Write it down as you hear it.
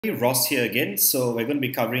Ross here again. So we're going to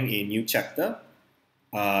be covering um,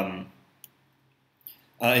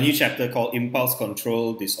 a new chapter called Impulse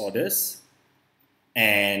Control Disorders.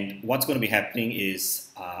 And what's going to be happening is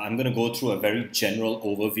I'm going to go through a very general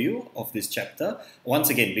overview of this chapter. Once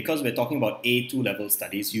again, because we're talking about A2 level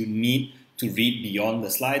studies, you need to read beyond the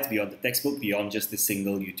slides, beyond the textbook, beyond just the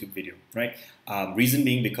single YouTube video, right? Reason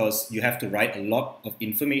being because you have to write a lot of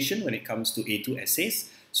information when it comes to A2 essays.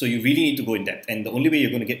 So you really need to go in depth. And the only way you're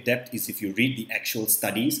going to get depth is if you read the actual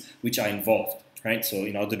studies which are involved, right? So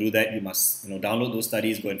in order to do that, you must download those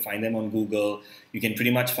studies, go and find them on Google. You can pretty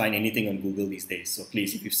much find anything on Google these days. So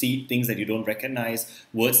please, if you see things that you don't recognize,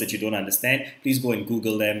 words that you don't understand, please go and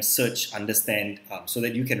Google them, search, understand, so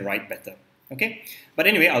that you can write better. Okay? But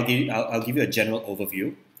anyway, I'll give you a general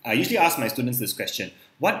overview. I usually ask my students this question: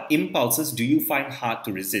 what impulses do you find hard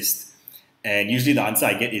to resist? And usually the answer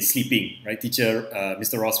I get is sleeping, right? Teacher,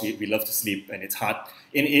 Mr. Ross, we love to sleep and it's hard.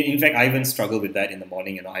 In fact, I even struggle with that in the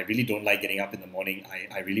morning. I really don't like getting up in the morning.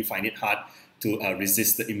 I really find it hard to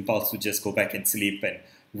resist the impulse to just go back and sleep and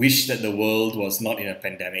wish that the world was not in a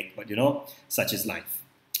pandemic. But such is life.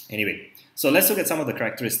 Anyway, so let's look at some of the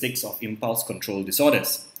characteristics of impulse control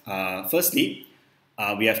disorders. Firstly,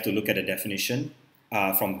 we have to look at a definition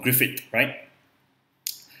from Griffith, right?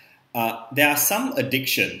 There are some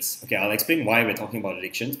addictions, okay, I'll explain why we're talking about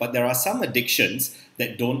addictions, but there are some addictions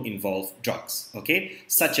that don't involve drugs, okay,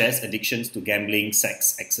 such as addictions to gambling,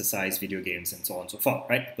 sex, exercise, video games, and so on and so forth,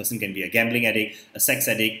 right? A person can be a gambling addict, a sex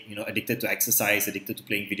addict, addicted to exercise, addicted to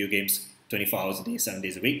playing video games 24 hours a day, 7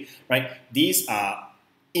 days a week, right? These are,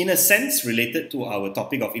 in a sense, related to our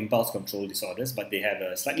topic of impulse control disorders, but they have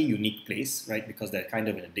a slightly unique place, right, because they're kind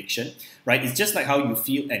of an addiction, right? It's just like how you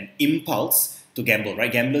feel an impulse to gamble, right?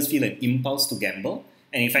 Gamblers feel an impulse to gamble.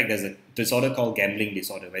 And in fact, there's a disorder called gambling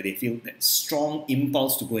disorder where they feel that strong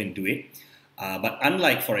impulse to go and do it. But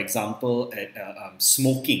unlike, for example,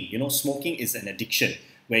 smoking, smoking is an addiction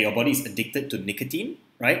where your body is addicted to nicotine,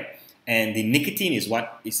 right? And the nicotine is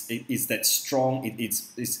what is that strong,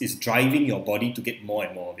 it's driving your body to get more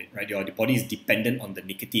and more of it, right? Your body is dependent on the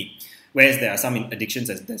nicotine. Whereas there are some addictions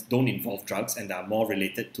that don't involve drugs and are more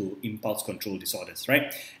related to impulse control disorders,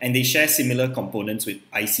 right? And they share similar components with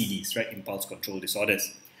ICDs, right? Impulse control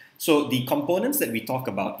disorders. So the components that we talk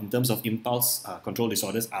about in terms of impulse control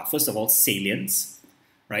disorders are, first of all, salience,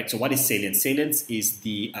 right? So what is salience? Salience is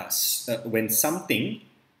the when something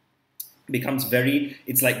becomes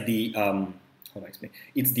it's like the, how do I explain?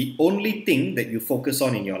 It's the only thing that you focus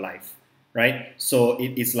on in your life, right? So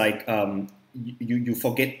it's like, you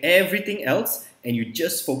forget everything else and you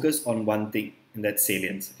just focus on one thing, and that's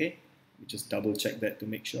salience, okay? Let me just double check that to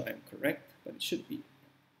make sure I'm correct, but it should be.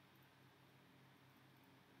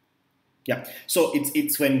 Yeah, so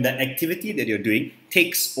it's when the activity that you're doing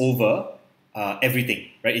takes over everything,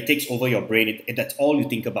 right? It takes over your brain, that's all you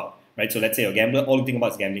think about, right? So let's say you're a gambler, all you think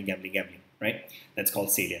about is gambling, gambling, gambling, right? That's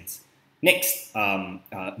called salience. Next,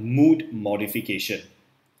 mood modification.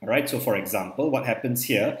 All right, so for example, what happens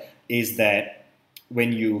here is that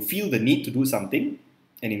when you feel the need to do something,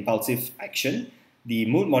 an impulsive action, the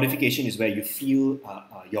mood modification is where you feel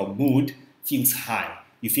your mood feels high.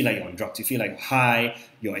 You feel like you're on drugs. You feel like high,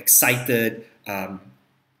 you're excited.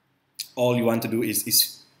 All you want to do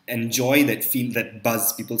is enjoy that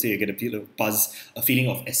buzz. People say you get a feel of buzz, a feeling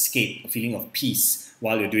of escape, a feeling of peace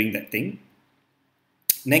while you're doing that thing.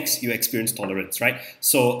 Next, you experience tolerance, right?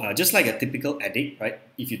 So just like a typical addict, right?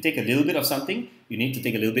 If you take a little bit of something, you need to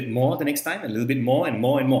take a little bit more the next time, a little bit more and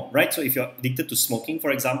more and more, right? So if you're addicted to smoking,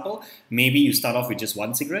 for example, maybe you start off with just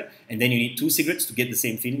 1 cigarette, and then you need 2 cigarettes to get the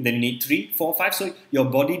same feeling. Then you need 3, 4, 5. So your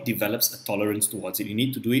body develops a tolerance towards it. You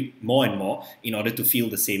need to do it more and more in order to feel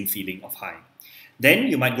the same feeling of high. Then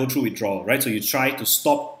you might go through withdrawal, right? So you try to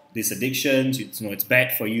stop these addictions, it's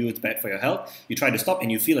bad for you, it's bad for your health. You try to stop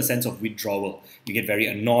and you feel a sense of withdrawal. You get very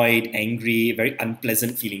annoyed, angry, very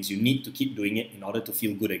unpleasant feelings. You need to keep doing it in order to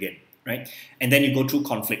feel good again, right? And then you go through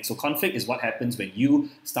conflict. So conflict is what happens when you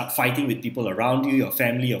start fighting with people around you, your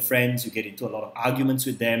family, your friends. You get into a lot of arguments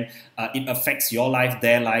with them. It affects your life,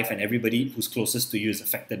 their life, and everybody who's closest to you is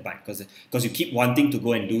affected by it because you keep wanting to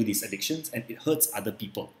go and do these addictions and it hurts other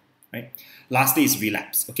people. Right? Lastly is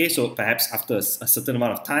relapse. Okay, so perhaps after a certain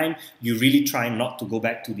amount of time, you really try not to go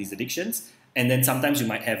back to these addictions, and then sometimes you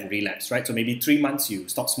might have relapse, right? So maybe 3 months you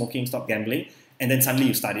stop smoking, stop gambling, and then suddenly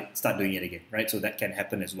you start doing it again, right? So that can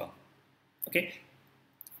happen as well. Okay,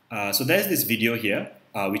 so there's this video here,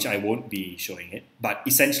 which I won't be showing it, but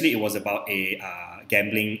essentially it was about a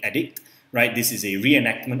gambling addict, right? This is a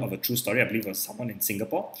reenactment of a true story. I believe it was someone in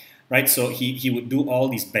Singapore, right? So he would do all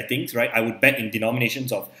these bettings, right? I would bet in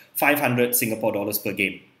denominations of 500 Singapore dollars per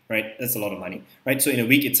game, right? That's a lot of money, right? So in a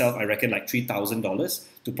week itself, I reckon like $3,000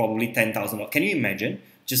 to probably $10,000. Can you imagine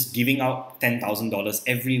just giving out $10,000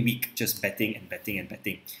 every week, just betting and betting and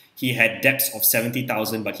betting? He had debts of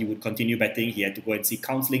 70,000, but he would continue betting. He had to go and see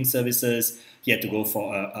counseling services. He had to go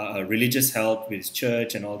for a religious help with his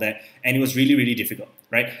church and all that. And it was really, really difficult,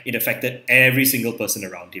 right? It affected every single person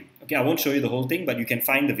around him. Okay, I won't show you the whole thing, but you can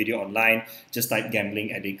find the video online. Just type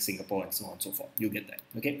gambling addict Singapore and so on and so forth. You'll get that,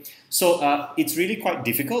 okay? So it's really quite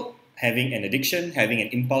difficult having an addiction, having an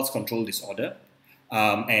impulse control disorder.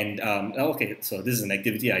 Okay, so this is an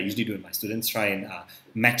activity I usually do with my students, try and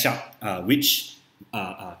match up which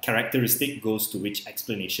characteristic goes to which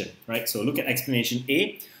explanation, right? So look at explanation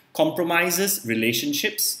A, compromises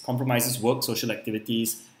relationships, compromises work, social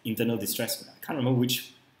activities, internal distress. I can't remember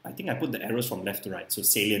which, I think I put the arrows from left to right, so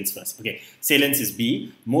salience first. Okay, salience is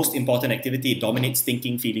B, most important activity, it dominates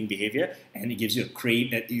thinking, feeling, behavior, and it gives you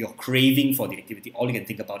your craving for the activity. All you can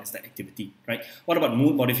think about is that activity, right? What about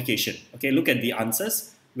mood modification? Okay, look at the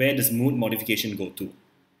answers. Where does mood modification go to?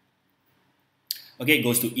 Okay, it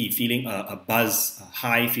goes to E, feeling a buzz, a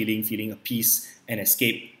high feeling a peace, and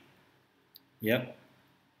escape. Yep.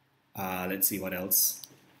 Let's see what else.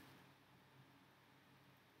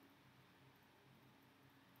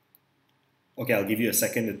 Okay, I'll give you a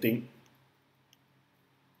second to think.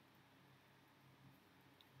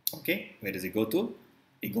 Okay, where does it go to?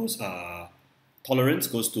 It goes, tolerance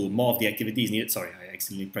goes to more of the activity is needed. Sorry, I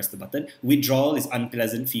accidentally pressed the button. Withdrawal is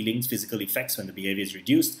unpleasant feelings, physical effects when the behavior is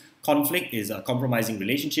reduced. Conflict is compromising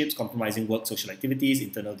relationships, compromising work, social activities,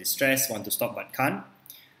 internal distress, want to stop but can't.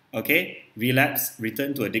 Okay, relapse,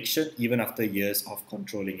 return to addiction even after years of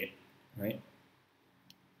controlling it, right?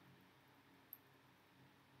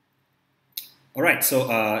 All right,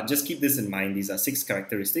 so just keep this in mind. These are 6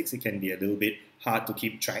 characteristics. It can be a little bit hard to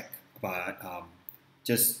keep track, but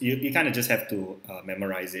just you kind of just have to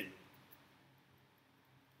memorize it.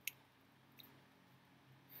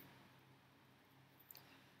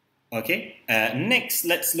 Okay, next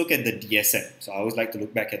let's look at the DSM. So I always like to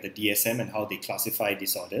look back at the DSM and how they classify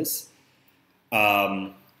disorders.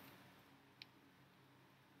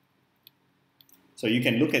 So you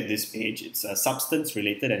can look at this page. It's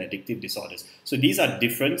substance-related and addictive disorders. So these are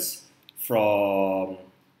different from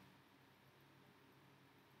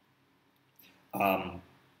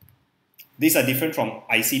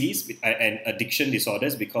ICDs and addiction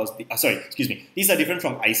disorders because these are different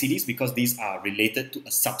from ICDs because these are related to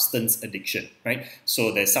a substance addiction, right?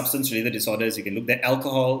 So there's substance-related disorders. You can look there.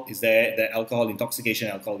 Alcohol is there. The alcohol intoxication,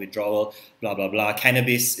 alcohol withdrawal, blah blah blah.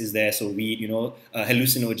 Cannabis is there. So weed,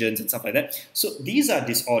 hallucinogens and stuff like that. So these are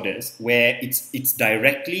disorders where it's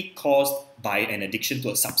directly caused by an addiction to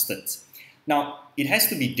a substance. Now, it has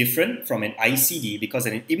to be different from an ICD because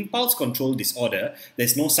in an impulse control disorder,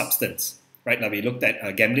 there's no substance. Right, now we looked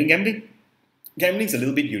at gambling. Gambling is a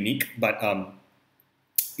little bit unique, but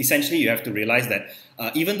essentially you have to realize that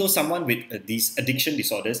even though someone with these addiction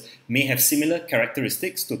disorders may have similar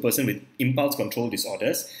characteristics to a person with impulse control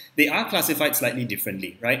disorders, they are classified slightly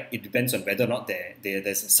differently, right? It depends on whether or not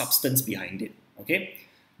there's a substance behind it, okay?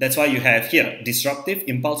 That's why you have here disruptive,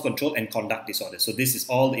 impulse control, and conduct disorders. So this is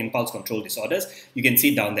all the impulse control disorders. You can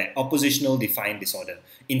see down there, oppositional defiant disorder,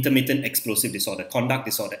 intermittent explosive disorder, conduct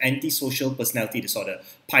disorder, antisocial personality disorder,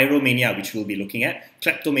 pyromania, which we'll be looking at,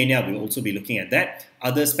 kleptomania, we'll also be looking at that,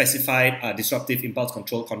 other specified disruptive impulse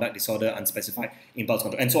control, conduct disorder, unspecified impulse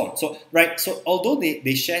control, and so on. So, right, so although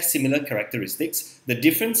they share similar characteristics, the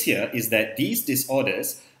difference here is that these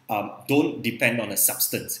disorders don't depend on a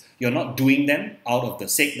substance. You're not doing them out of the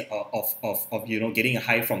sake of getting a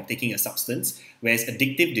high from taking a substance, whereas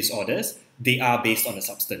addictive disorders, they are based on a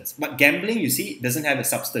substance. But gambling, you see, doesn't have a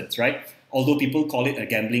substance, right? Although people call it a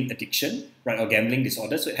gambling addiction, right, or gambling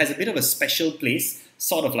disorder, so it has a bit of a special place,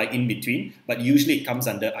 sort of like in between, but usually it comes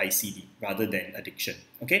under ICD rather than addiction,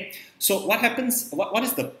 okay? So what happens, what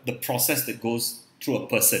is the process that goes through a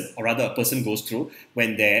person, or rather a person goes through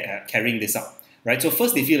when they're carrying this out? Right, so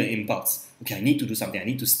first they feel an impulse. Okay, I need to do something. I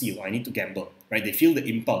need to steal, or I need to gamble. Right, they feel the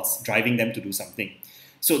impulse driving them to do something.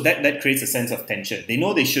 So that creates a sense of tension. They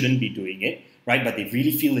know they shouldn't be doing it, right? But they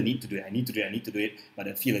really feel the need to do it. I need to do it. But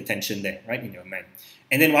I feel a tension there, right, in your mind.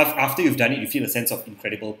 And then after you've done it, you feel a sense of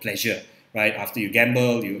incredible pleasure, right? After you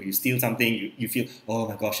gamble, you steal something, you feel, oh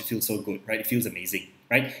my gosh, it feels so good, right? It feels amazing,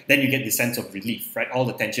 right? Then you get this sense of relief, right? All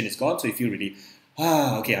the tension is gone, so you feel relief.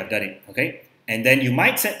 Okay, I've done it, okay? And then you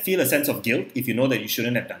might feel a sense of guilt if you know that you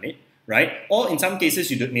shouldn't have done it, right? Or in some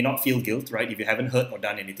cases, you may not feel guilt, right? If you haven't hurt or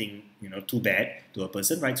done anything, too bad to a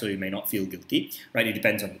person, right? So you may not feel guilty, right? It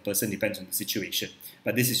depends on the person, depends on the situation.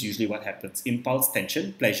 But this is usually what happens: impulse,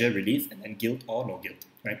 tension, pleasure, relief, and then guilt or no guilt,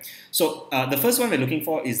 right? So the first one we're looking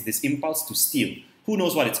for is this impulse to steal. Who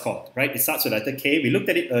knows what it's called, right? It starts with letter K. We looked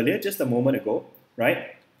at it earlier, just a moment ago, right?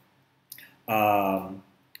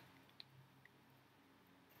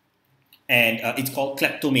 And it's called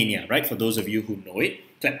kleptomania, right? For those of you who know it,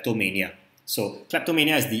 kleptomania. So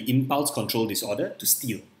kleptomania is the impulse control disorder to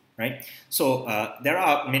steal, right? So there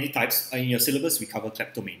are many types. In your syllabus, we cover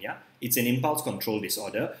kleptomania. It's an impulse control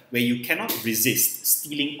disorder where you cannot resist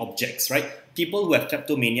stealing objects, right? People who have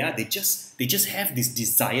kleptomania, they just have this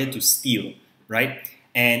desire to steal, right?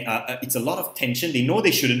 And it's a lot of tension. They know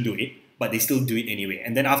they shouldn't do it, but they still do it anyway.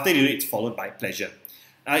 And then after they do it, it's followed by pleasure.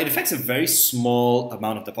 It affects a very small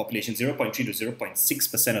amount of the population, 0.3 to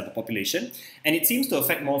 0.6% of the population, and it seems to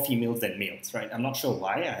affect more females than males, right? I'm not sure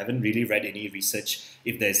why. I haven't really read any research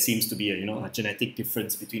if there seems to be a genetic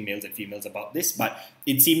difference between males and females about this, but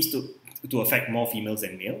it seems to affect more females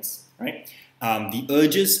than males, right? The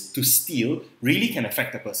urges to steal really can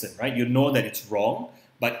affect a person, right? You know that it's wrong,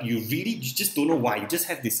 but you just don't know why. You just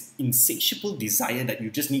have this insatiable desire that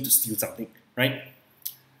you just need to steal something, right?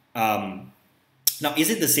 Now,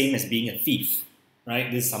 is it the same as being a thief?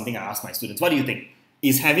 Right? This is something I ask my students. What do you think?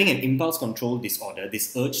 Is having an impulse control disorder,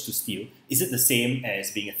 this urge to steal, is it the same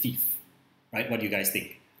as being a thief? Right? What do you guys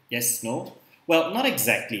think? Yes? No? Well, not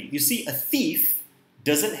exactly. You see, a thief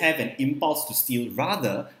doesn't have an impulse to steal.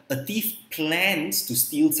 Rather, a thief plans to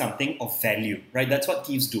steal something of value. Right? That's what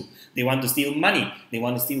thieves do. They want to steal money. They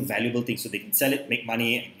want to steal valuable things so they can sell it, make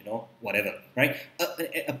money, and whatever. Right?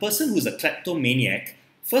 A person who's a kleptomaniac,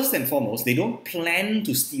 first and foremost, they don't plan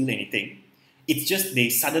to steal anything. It's just they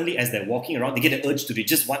suddenly, as they're walking around, they get an urge to do it.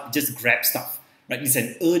 Just grab stuff. Right? It's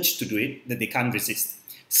an urge to do it that they can't resist.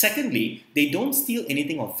 Secondly, they don't steal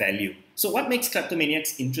anything of value. So what makes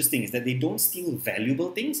kleptomaniacs interesting is that they don't steal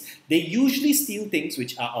valuable things. They usually steal things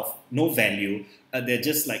which are of no value. They're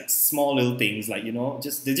just like small little things, like,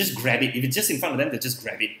 they just grab it. If it's just in front of them, they just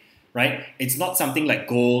grab it. Right? It's not something like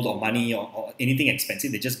gold or money or anything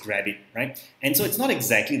expensive. They just grab it, right? And so it's not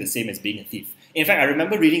exactly the same as being a thief. In fact, I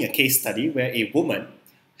remember reading a case study where a woman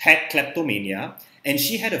had kleptomania, and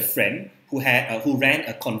she had a friend who ran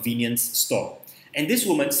a convenience store. And this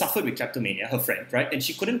woman suffered with kleptomania, her friend, right? And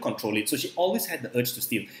she couldn't control it, so she always had the urge to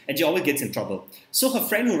steal, and she always gets in trouble. So her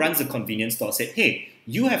friend who runs the convenience store said, "Hey,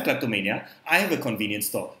 you have kleptomania, I have a convenience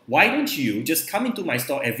store. Why don't you just come into my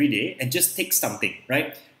store every day and just take something,"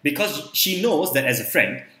 right? Because she knows that as a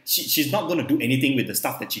friend, she's not going to do anything with the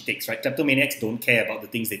stuff that she takes, right? Kleptomaniacs don't care about the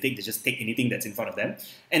things they take. They just take anything that's in front of them.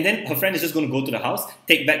 And then her friend is just going to go to the house,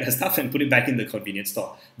 take back her stuff and put it back in the convenience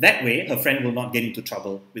store. That way, her friend will not get into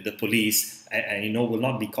trouble with the police and will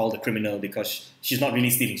not be called a criminal because she's not really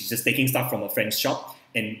stealing. She's just taking stuff from a friend's shop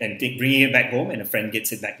and bringing it back home, and a friend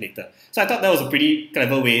gets it back later. So I thought that was a pretty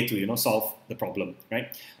clever way to solve the problem,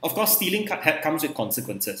 right? Of course, stealing comes with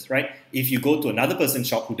consequences, right? If you go to another person's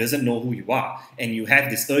shop who doesn't know who you are and you have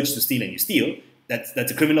this urge to steal and you steal,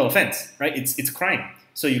 that's a criminal offense, right? It's crime,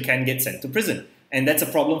 so you can get sent to prison. And that's a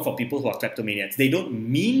problem for people who are kleptomaniacs. They don't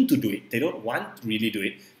mean to do it. They don't want to really do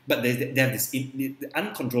it, but they have this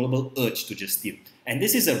uncontrollable urge to just steal. And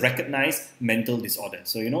this is a recognized mental disorder.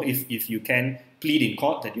 So, if you can plead in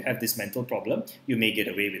court that you have this mental problem, you may get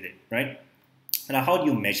away with it, right? Now, how do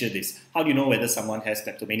you measure this? How do you know whether someone has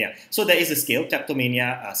kleptomania? So there is a scale,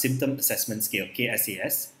 kleptomania symptom assessment scale,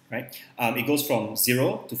 KSAS, right? It goes from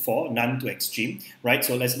 0 to 4, none to extreme, right?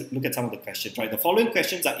 So let's look at some of the questions, right? The following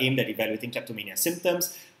questions are aimed at evaluating kleptomania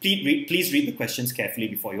symptoms. Please read the questions carefully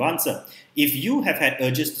before you answer. If you have had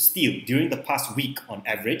urges to steal during the past week on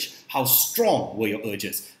average, how strong were your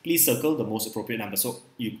urges? Please circle the most appropriate number. So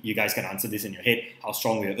you guys can answer this in your head. How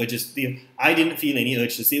strong were your urges to steal? I didn't feel any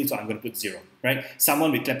urge to steal, so I'm going to put 0, right?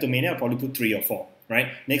 Someone with kleptomania will probably put 3 or 4. Right?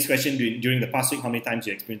 Next question, during the past week, how many times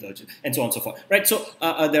you experienced urges, and so on and so forth. Right? So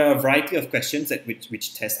there are a variety of questions that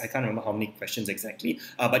which test. I can't remember how many questions exactly,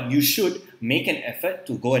 but you should make an effort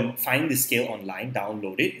to go and find the scale online,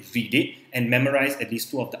 download it, read it, and memorize at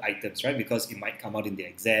least 2 of the items, right? Because it might come out in the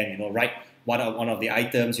exam, write what are one of the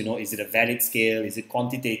items, is it a valid scale, is it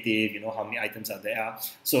quantitative, how many items are there.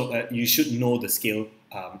 So you should know the scale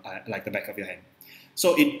like the back of your hand.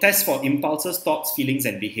 So it tests for impulses, thoughts, feelings,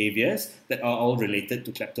 and behaviors that are all related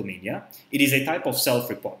to kleptomania. It is a type of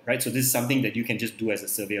self-report, right? So this is something that you can just do as a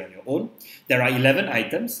survey on your own. There are 11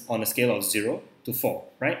 items on a scale of 0 to 4,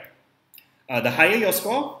 right? The higher your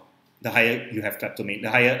score, the higher you have kleptomania.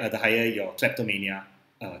 The higher your kleptomania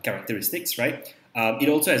characteristics, right? It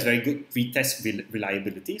also has very good retest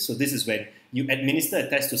reliability. So this is when you administer a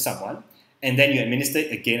test to someone, and then you administer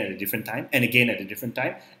it again at a different time, and again at a different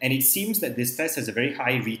time. And it seems that this test has a very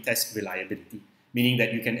high retest reliability, meaning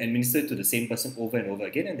that you can administer it to the same person over and over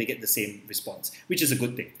again, and they get the same response, which is a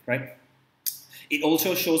good thing, right? It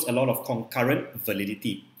also shows a lot of concurrent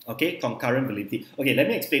validity. Okay, concurrent validity. Okay, let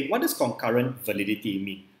me explain. What does concurrent validity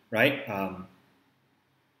mean, right?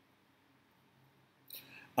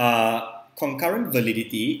 Concurrent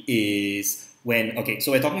validity is when, okay,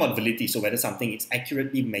 so we're talking about validity, so whether something is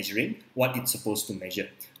accurately measuring what it's supposed to measure.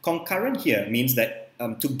 Concurrent here means that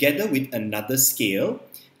together with another scale,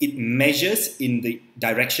 it measures in the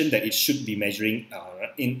direction that it should be measuring,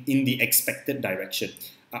 in the expected direction.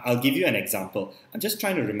 I'll give you an example. I'm just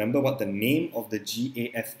trying to remember what the name of the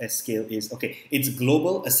GAFS scale is. Okay, it's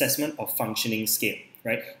Global Assessment of Functioning Scale,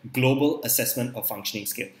 right? Global Assessment of Functioning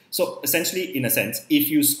Scale. So essentially, in a sense, if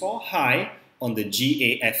you score high on the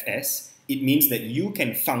GAFS, it means that you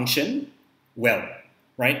can function well,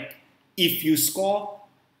 right? If you score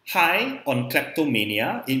high on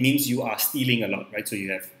kleptomania, it means you are stealing a lot, right? So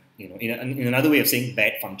you have, in another way of saying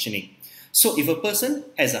bad functioning. So if a person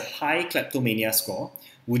has a high kleptomania score,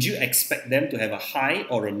 would you expect them to have a high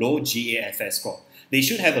or a low GAFS score? They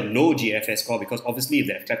should have a low GAFS score because obviously if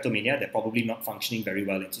they have kleptomania, they're probably not functioning very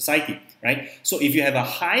well in society, right? So if you have a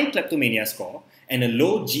high kleptomania score and a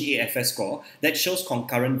low GAFS score, that shows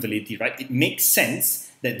concurrent validity, right? It makes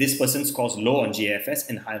sense that this person scores low on GAFS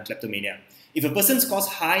and high on kleptomania. If a person scores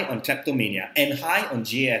high on kleptomania and high on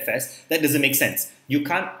GAFS, that doesn't make sense. You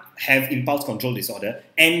can't have impulse control disorder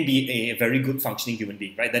and be a very good functioning human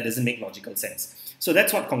being, right? That doesn't make logical sense. So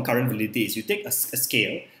that's what concurrent validity is. You take a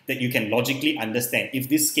scale that you can logically understand. If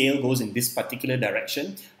this scale goes in this particular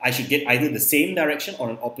direction, I should get either the same direction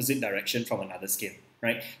or an opposite direction from another scale,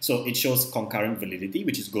 right? So it shows concurrent validity,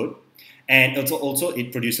 which is good. And also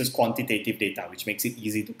it produces quantitative data, which makes it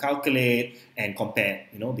easy to calculate and compare,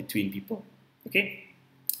 between people. Okay?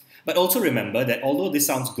 But also remember that although this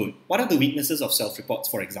sounds good, what are the weaknesses of self-reports,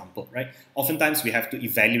 for example, right? Oftentimes we have to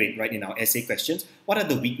evaluate, right, in our essay questions, what are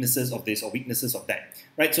the weaknesses of this or weaknesses of that,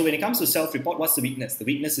 right? So when it comes to self-report, what's the weakness? The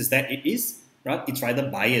weakness is that it's rather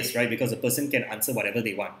biased, right? Because a person can answer whatever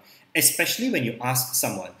they want, especially when you ask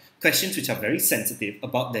someone questions which are very sensitive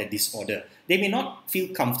about their disorder. They may not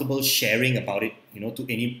feel comfortable sharing about it, to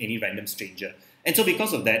any random stranger. And so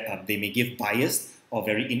because of that, they may give biased or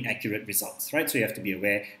very inaccurate results, right? So you have to be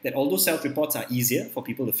aware that although self-reports are easier for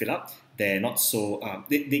people to fill up, they're not so,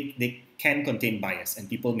 they can contain bias and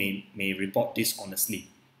people may report dishonestly,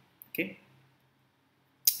 okay?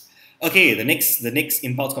 Okay, the next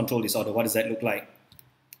impulse control disorder, what does that look like?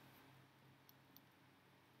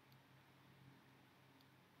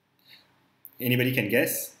 Anybody can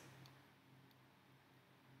guess?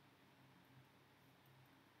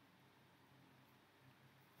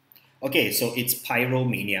 Okay, so it's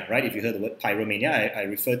pyromania, right? If you heard the word pyromania, I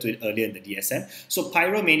referred to it earlier in the DSM. So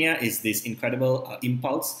pyromania is this incredible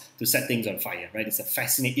impulse to set things on fire, right?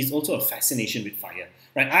 It's also a fascination with fire,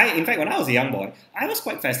 right? In fact, when I was a young boy, I was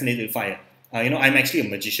quite fascinated with fire. I'm actually a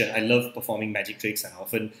magician. I love performing magic tricks, and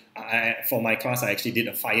often, for my class, I actually did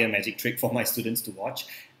a fire magic trick for my students to watch.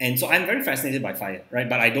 And so I'm very fascinated by fire, right?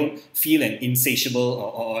 But I don't feel an insatiable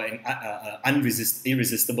or an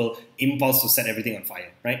irresistible impulse to set everything on fire,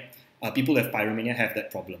 right? People who have pyromania have that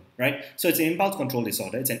problem, right? So it's an impulse control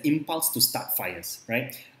disorder. It's an impulse to start fires,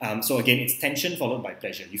 right? So again, it's tension followed by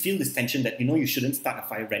pleasure. You feel this tension that, you shouldn't start a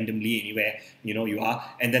fire randomly anywhere, you are,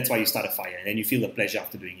 and that's why you start a fire. And then you feel the pleasure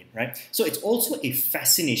after doing it, right? So it's also a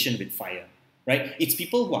fascination with fire, right? It's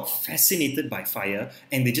people who are fascinated by fire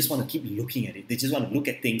and they just want to keep looking at it. They just want to look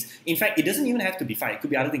at things. In fact, it doesn't even have to be fire. It could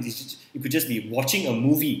be other things. It could just be watching a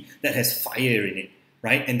movie that has fire in it,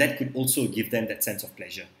 right? And that could also give them that sense of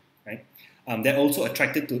pleasure. Right? They're also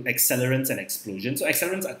attracted to accelerants and explosions. So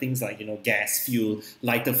accelerants are things like, gas, fuel,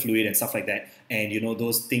 lighter fluid and stuff like that. And,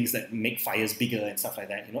 those things that make fires bigger and stuff like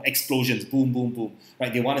that. Explosions, boom, boom, boom,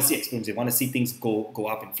 right? They want to see explosions. They want to see things go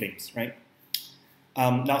up in flames, right?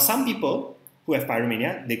 Now, some people who have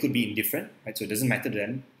pyromania, they could be indifferent, right? So it doesn't matter to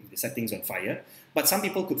them if they set things on fire. But some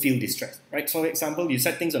people could feel distressed, right? So for example, you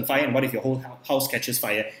set things on fire and what if your whole house catches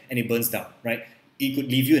fire and it burns down, right? It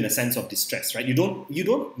could leave you in a sense of distress, right? You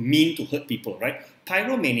don't mean to hurt people, right?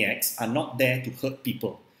 Pyromaniacs are not there to hurt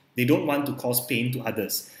people. They don't want to cause pain to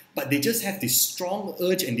others, but they just have this strong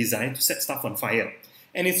urge and desire to set stuff on fire.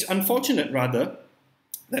 And it's unfortunate, rather,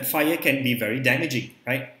 that fire can be very damaging,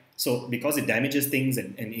 right? So because it damages things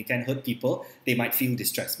and it can hurt people, they might feel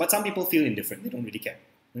distressed. But some people feel indifferent. They don't really care.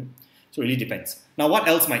 So it really depends. Now, what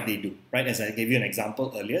else might they do, right? As I gave you an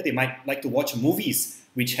example earlier, they might like to watch movies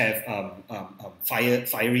which have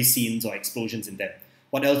fiery scenes or explosions in them.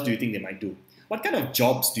 What else do you think they might do? What kind of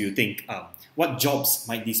jobs do you think, what jobs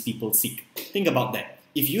might these people seek? Think about that.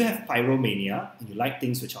 If you have pyromania and you like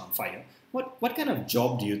things which are on fire, what kind of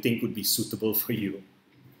job do you think would be suitable for you?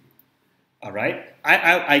 All right,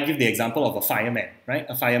 I give the example of a fireman, right?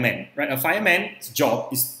 A fireman, right? A fireman's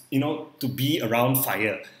job is, to be around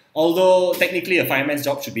fire. Although technically a fireman's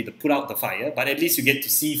job should be to put out the fire, but at least you get to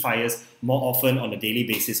see fires more often on a daily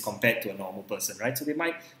basis compared to a normal person, right? So they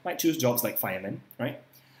might choose jobs like firemen, right?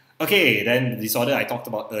 Okay, then the disorder I talked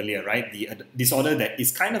about earlier, right? The disorder that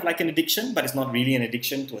is kind of like an addiction, but it's not really an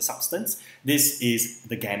addiction to a substance. This is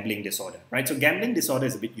the gambling disorder, right? So gambling disorder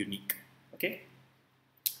is a bit unique, okay?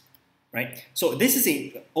 Right? So this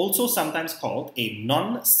is also sometimes called a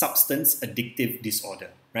non-substance addictive disorder,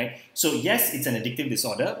 right? So yes, it's an addictive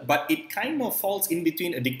disorder, but it kind of falls in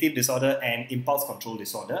between addictive disorder and impulse control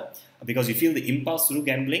disorder because you feel the impulse through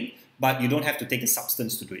gambling, but you don't have to take a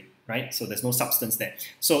substance to do it, right? So there's no substance there.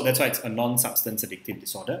 So that's why it's a non-substance addictive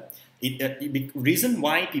disorder. The reason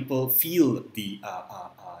why people feel the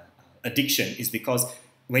addiction is because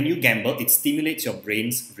when you gamble, it stimulates your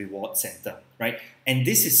brain's reward center, right? And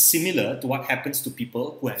this is similar to what happens to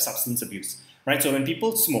people who have substance abuse, right? So when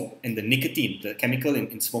people smoke, and the nicotine, the chemical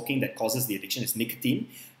in smoking that causes the addiction is nicotine,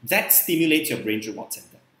 that stimulates your brain's reward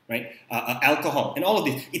center, right? Alcohol and all of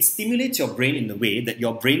this, it stimulates your brain in the way that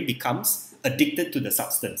your brain becomes addicted to the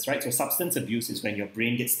substance, right? So substance abuse is when your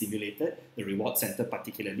brain gets stimulated, the reward center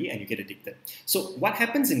particularly, and you get addicted. So what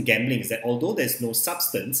happens in gambling is that although there's no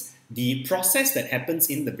substance, the process that happens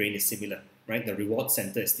in the brain is similar, right? The reward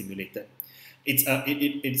center is stimulated.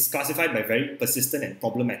 It's classified by very persistent and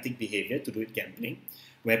problematic behavior to do with gambling,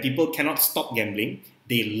 where people cannot stop gambling.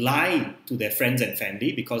 They lie to their friends and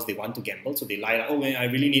family because they want to gamble. So they lie, like, oh, I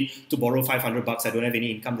really need to borrow $500. I don't have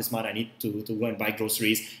any income this month. I need to go and buy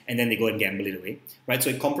groceries. And then they go and gamble it away, right?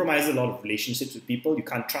 So it compromises a lot of relationships with people. You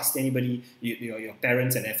can't trust anybody. Your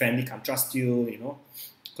parents and their family can't trust you,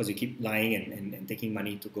 because you keep lying and taking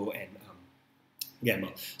money to go and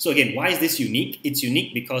gamble. So again, why is this unique? It's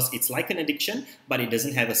unique because it's like an addiction, but it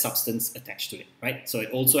doesn't have a substance attached to it, right? So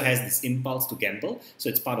it also has this impulse to gamble. So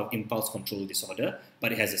it's part of impulse control disorder,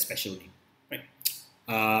 but it has a special name,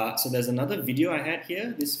 right? So there's another video I had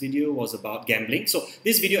here. This video was about gambling. So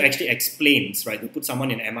this video actually explains, right? They put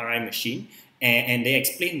someone in an MRI machine and they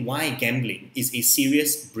explain why gambling is a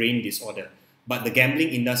serious brain disorder. But the gambling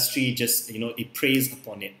industry just, it preys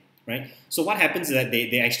upon it. Right? So what happens is that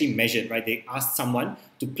they actually measured, right? They asked someone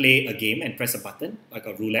to play a game and press a button, like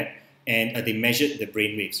a roulette, and they measured the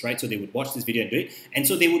brain waves, right? So they would watch this video and do it. And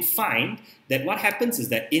so they would find that what happens is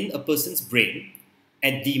that in a person's brain,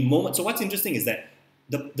 at the moment, so what's interesting is that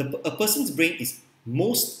a person's brain is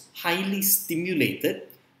most highly stimulated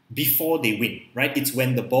before they win, right? It's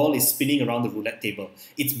when the ball is spinning around the roulette table.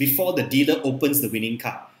 It's before the dealer opens the winning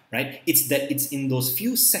card. Right? It's in those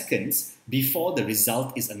few seconds before the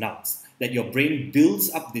result is announced that your brain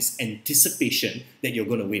builds up this anticipation that you're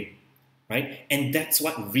going to win, right? And that's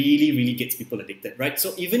what really, really gets people addicted, right?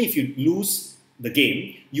 So even if you lose the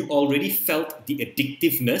game, you already felt the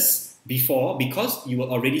addictiveness before because you were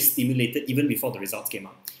already stimulated even before the results came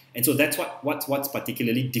out. And so that's what's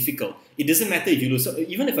particularly difficult. It doesn't matter if you lose. So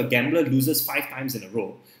even if a gambler loses 5 times in a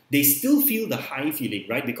row, they still feel the high feeling,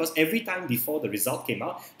 right? Because every time before the result came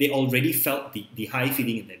out, they already felt the high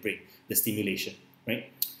feeling in their brain, the stimulation,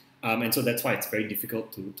 right? And so that's why it's very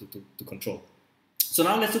difficult to control. So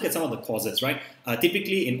now let's look at some of the causes, right?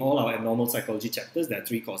 Typically in all our abnormal psychology chapters, there are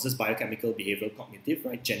 3 causes: biochemical, behavioral, cognitive,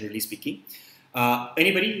 right? Generally speaking.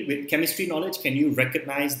 Anybody with chemistry knowledge, can you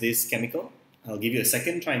recognize this chemical? I'll give you a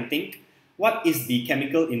second, try and think. What is the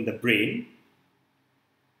chemical in the brain?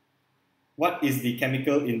 What is the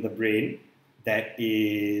chemical in the brain that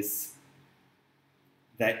is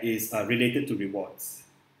related to rewards?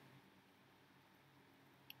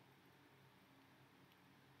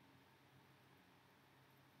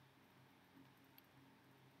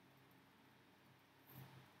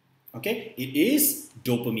 Okay, it is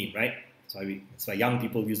dopamine, right? That's why young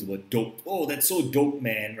people use the word dope. Oh, that's so dope,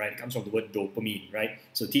 man, right? It comes from the word dopamine, right?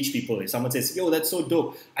 So teach people, if someone says, yo, that's so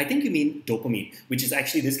dope, I think you mean dopamine, which is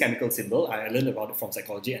actually this chemical symbol. I learned about it from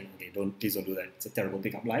psychology, and okay, please don't do that. It's a terrible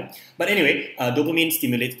pickup line. But anyway, dopamine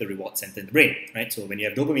stimulates the reward center in the brain, right? So when you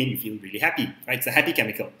have dopamine, you feel really happy, right? It's a happy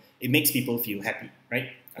chemical. It makes people feel happy,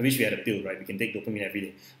 right? I wish we had a pill, right? We can take dopamine every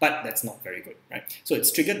day, but that's not very good, right? So it's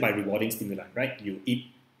triggered by rewarding stimuli, right? You eat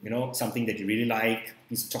something that you really like, a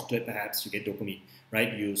piece of chocolate perhaps, you get dopamine,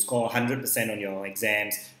 right? You score 100% on your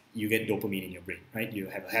exams, you get dopamine in your brain, right? You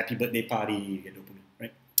have a happy birthday party, you get dopamine,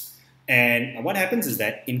 right? And what happens is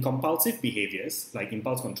that in compulsive behaviors, like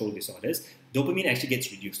impulse control disorders, dopamine actually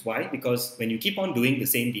gets reduced. Why? Because when you keep on doing the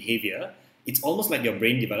same behavior, it's almost like your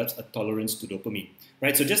brain develops a tolerance to dopamine,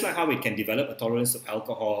 right? So just like how it can develop a tolerance to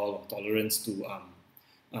alcohol or tolerance to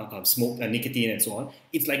smoke, nicotine, and so on,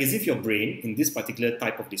 it's like as if your brain, in this particular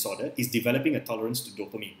type of disorder, is developing a tolerance to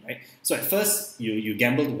dopamine, right? So at first, you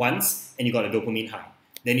gambled once and you got a dopamine high.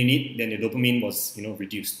 Then the dopamine was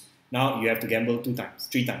reduced. Now you have to gamble 2 times,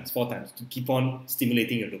 3 times, 4 times to keep on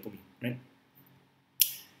stimulating your dopamine, right?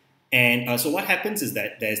 And so what happens is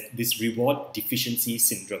that there's this reward deficiency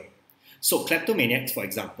syndrome. So kleptomaniacs, for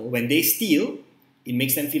example, when they steal, it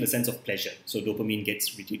makes them feel a sense of pleasure. So dopamine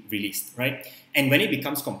gets released, right? And when it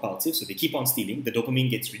becomes compulsive, so they keep on stealing, the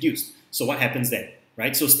dopamine gets reduced. So what happens then,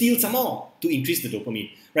 right? So steal some more to increase the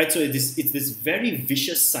dopamine, right? So it's this very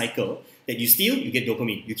vicious cycle that you steal, you get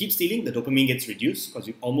dopamine. You keep stealing, the dopamine gets reduced because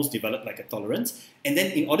you almost develop like a tolerance. And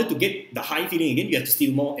then in order to get the high feeling again, you have to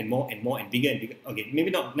steal more and more and more and bigger and bigger. Okay,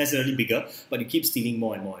 maybe not necessarily bigger, but you keep stealing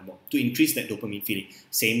more and more and more to increase that dopamine feeling.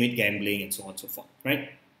 Same with gambling and so on and so forth,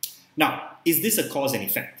 right? Now, is this a cause and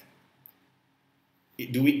effect?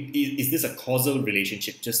 Is this a causal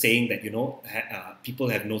relationship? Just saying that people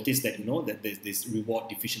have noticed that that there's this reward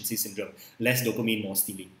deficiency syndrome, less dopamine, more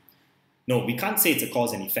stealing. No, we can't say it's a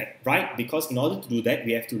cause and effect, right? Because in order to do that,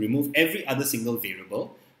 we have to remove every other single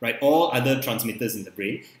variable, right? All other transmitters in the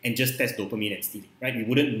brain, and just test dopamine and stealing, right? We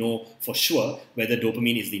wouldn't know for sure whether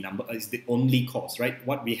dopamine is the only cause, right?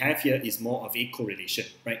 What we have here is more of a correlation,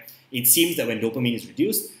 right? It seems that when dopamine is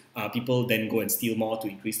reduced, people then go and steal more to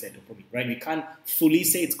increase their dopamine, right? We can't fully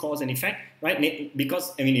say it's cause and effect, right?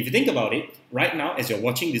 Because, if you think about it, right now, as you're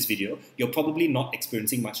watching this video, you're probably not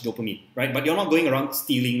experiencing much dopamine, right? But you're not going around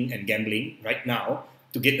stealing and gambling right now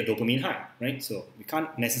to get the dopamine high, right? So we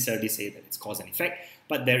can't necessarily say that it's cause and effect,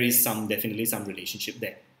 but there is definitely some relationship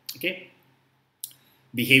there, okay?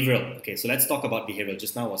 Behavioral. Okay, so let's talk about behavioral.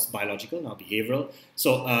 Just now was biological, now behavioral.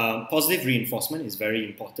 So positive reinforcement is very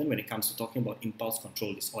important when it comes to talking about impulse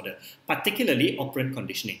control disorder, particularly operant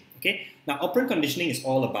conditioning. Okay, now operant conditioning is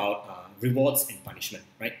all about rewards and punishment,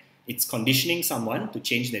 right? It's conditioning someone to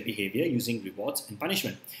change their behavior using rewards and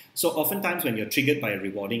punishment. So oftentimes when you're triggered by a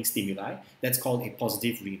rewarding stimuli, that's called a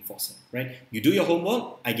positive reinforcer, right? You do your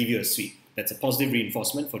homework, I give you a sweet. That's a positive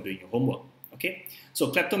reinforcement for doing your homework. Okay,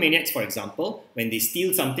 so kleptomaniacs, for example, when they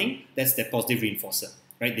steal something, that's their positive reinforcer,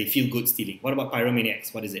 right? They feel good stealing. What about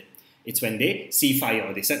pyromaniacs? What is it? It's when they see fire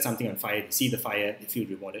or they set something on fire, they see the fire, they feel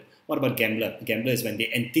rewarded. What about gambler? A gambler is when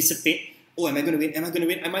they anticipate, oh, am I going to win? Am I going to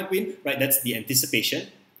win? I might win, right? That's the anticipation,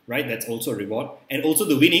 right? That's also a reward. And also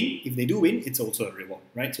the winning, if they do win, it's also a reward,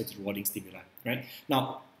 right? So it's rewarding stimuli, right?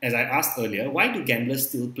 Now, as I asked earlier, why do gamblers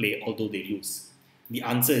still play although they lose? The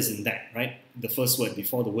answer is in that, right? The first word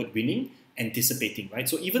before the word winning, anticipating, right?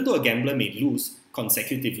 So even though a gambler may lose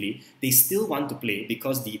consecutively, they still want to play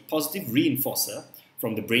because the positive reinforcer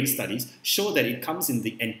from the brain studies show that it comes in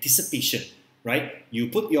the anticipation, right? You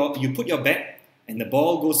put your bet and the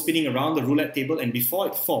ball goes spinning around the roulette table, and before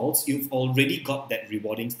it falls, you've already got that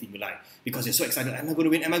rewarding stimuli because you're so excited. Am I going to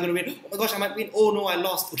win? Am I going to win? Oh my gosh, I might win. Oh no, I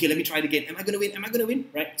lost. Okay, let me try it again. Am I going to win? Am I going to win?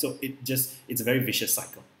 Right? So it's a very vicious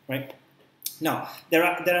cycle, right? Now, there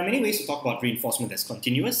are many ways to talk about reinforcement. There's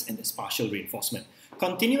continuous and there's partial reinforcement.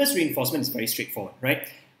 Continuous reinforcement is very straightforward, right?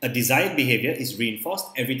 A desired behavior is reinforced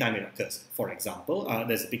every time it occurs. For example,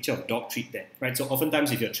 there's a picture of dog treat there, right? So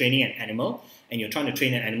oftentimes if you're training an animal and you're trying to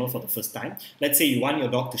train an animal for the first time, let's say you want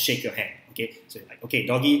your dog to shake your hand, okay? So you're like, okay,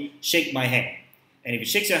 doggy, shake my hand. And if it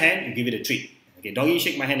shakes your hand, you give it a treat. Okay, doggy,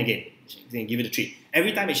 shake my hand again. Then give it a treat.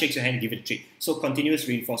 Every time it shakes your hand, you give it a treat. So continuous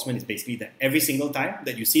reinforcement is basically that every single time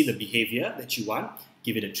that you see the behavior that you want,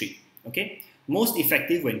 give it a treat. Okay? Most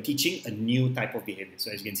effective when teaching a new type of behavior.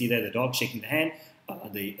 So as you can see there, the dog shaking the hand,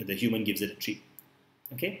 the human gives it a treat.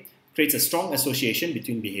 Okay? Creates a strong association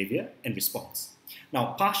between behavior and response.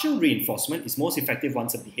 Now, partial reinforcement is most effective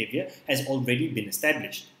once a behavior has already been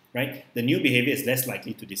established. Right? The new behavior is less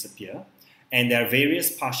likely to disappear. And there are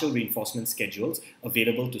various partial reinforcement schedules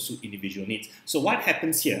available to suit individual needs. So what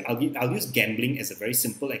happens here, I'll use gambling as a very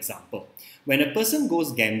simple example. When a person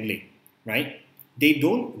goes gambling, right, they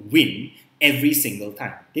don't win every single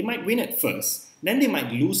time. They might win at first, then they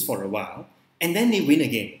might lose for a while, and then they win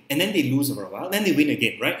again, and then they lose for a while, then they win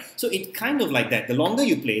again, right? So it's kind of like that. The longer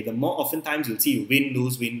you play, the more oftentimes you'll see you win,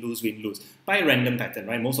 lose, win, lose, win, lose, by a random pattern,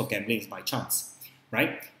 right? Most of gambling is by chance,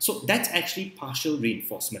 right? So that's actually partial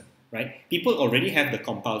reinforcement. Right? People already have the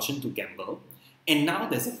compulsion to gamble, and now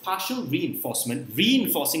there's a partial reinforcement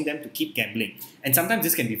reinforcing them to keep gambling. And sometimes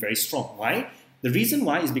this can be very strong. Why? The reason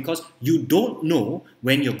why is because you don't know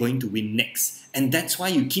when you're going to win next, and that's why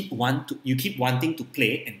you keep wanting to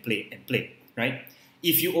play and play and play, right?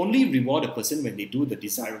 If you only reward a person when they do the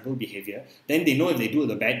desirable behavior, then they know if they do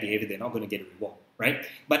the bad behavior, they're not going to get a reward, right?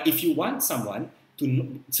 But if you want someone to know,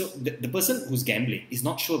 so the person who's gambling is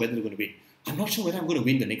not sure whether they're going to win. I'm not sure whether I'm going to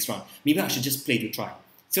win the next round. Maybe I should just play to try.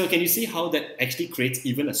 So can you see how that actually creates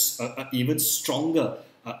even a even stronger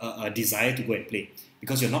desire to go and play?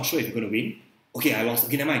 Because you're not sure if you're going to win. Okay, I lost.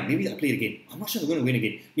 Okay, never mind. Maybe I'll play it again. I'm not sure I'm going to win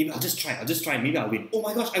again. Maybe I'll just try. Maybe I'll win. Oh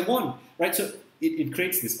my gosh, I won! Right? So it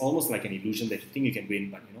creates this almost like an illusion that you think you can win,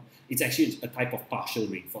 but it's actually a type of partial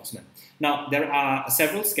reinforcement. Now, there are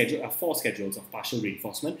four schedules of partial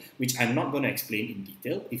reinforcement, which I'm not going to explain in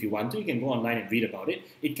detail. If you want to, you can go online and read about it.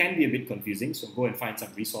 It can be a bit confusing, so go and find some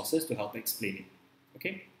resources to help explain it.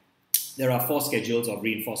 Okay? There are four schedules of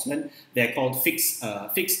reinforcement. They're called fixed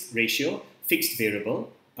ratio, fixed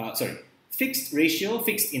variable, fixed ratio,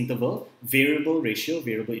 fixed interval, variable ratio,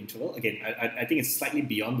 variable interval. Again, I think it's slightly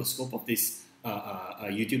beyond the scope of this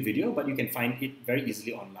YouTube video, but you can find it very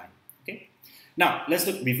easily online. Okay. Now let's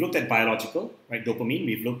look. We've looked at biological, right? Dopamine.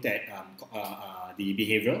 We've looked at the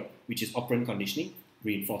behavioral, which is operant conditioning,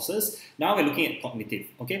 reinforcers. Now we're looking at cognitive.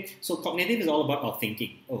 Okay. So cognitive is all about our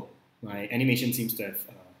thinking. Oh, my animation seems to have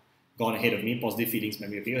gone ahead of me. Positive feelings,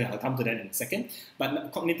 memory. Okay, I'll come to that in a second.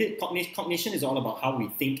 But cognition is all about how we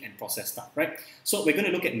think and process stuff, right? So we're going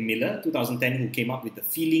to look at Miller, 2010, who came up with the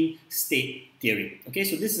feeling state theory. Okay,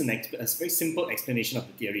 so this is a very simple explanation of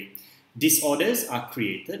the theory. Disorders are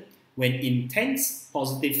created when intense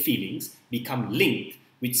positive feelings become linked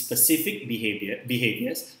with specific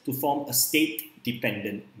behaviors to form a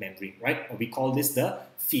state-dependent memory, right? Or we call this the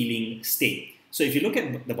feeling state. So if you look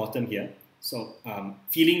at the bottom here, so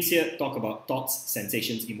feelings here talk about thoughts,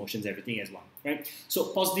 sensations, emotions, everything as one, right? So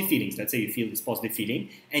positive feelings, let's say you feel this positive feeling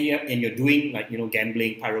and you're doing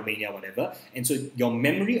gambling, pyromania, whatever, and so your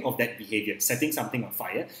memory of that behavior, setting something on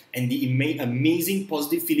fire, and the amazing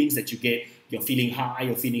positive feelings that you get, you're feeling high,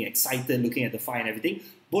 you're feeling excited, looking at the fire and everything,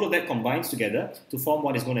 both of that combines together to form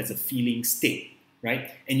what is known as a feeling state, right?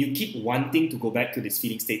 And you keep wanting to go back to this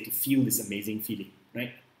feeling state to feel this amazing feeling,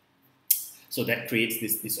 right? So that creates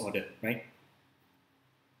this disorder, right?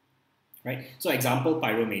 Right? So example,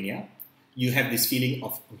 pyromania, you have this feeling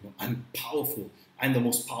of, I'm powerful. I'm the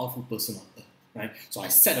most powerful person on earth, right? So I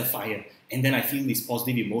set a fire and then I feel these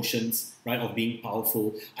positive emotions, right, of being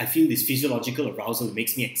powerful. I feel this physiological arousal that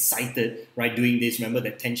makes me excited, right, doing this. Remember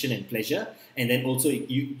that tension and pleasure? And then also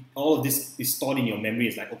all of this is stored in your memory.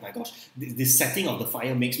 It's like, oh my gosh, this setting of the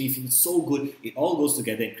fire makes me feel so good. It all goes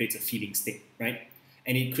together and creates a feeling state, right?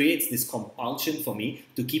 And it creates this compulsion for me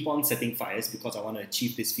to keep on setting fires because I want to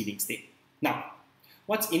achieve this feeling state. Now,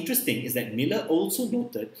 what's interesting is that Miller also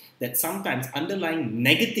noted that sometimes underlying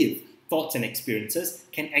negative thoughts and experiences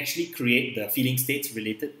can actually create the feeling states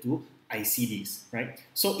related to ICDs, right?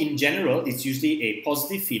 So in general, it's usually a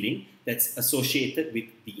positive feeling that's associated with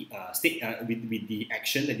the with the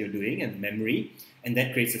action that you're doing and memory, and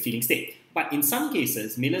that creates a feeling state. But in some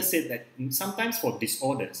cases, Miller said that sometimes for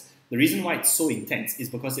disorders, the reason why it's so intense is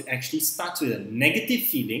because it actually starts with a negative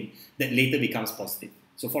feeling that later becomes positive.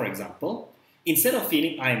 So for example, instead of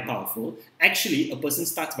feeling I am powerful, actually a person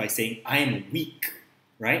starts by saying I am weak,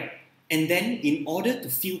 right? And then in order to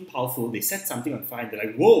feel powerful, they set something on fire and they're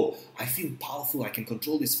like, whoa, I feel powerful, I can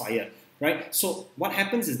control this fire, right? So what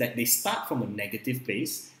happens is that they start from a negative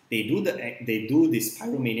place, they do this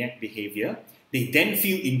pyromaniac behavior, they then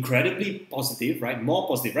feel incredibly positive, right? More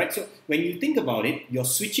positive, right? So when you think about it, you're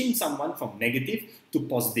switching someone from negative to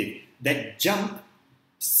positive. That jump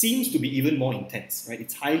seems to be even more intense, right?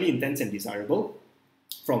 It's highly intense and desirable,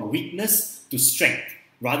 from weakness to strength,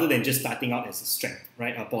 rather than just starting out as a strength,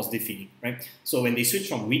 right? A positive feeling, right? So when they switch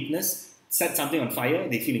from weakness, set something on fire,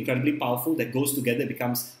 they feel incredibly powerful, that goes together,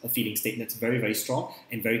 becomes a feeling state that's very, very strong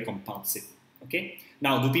and very compulsive, okay?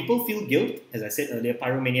 Now, do people feel guilt? As I said earlier,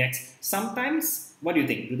 pyromaniacs, sometimes, what do you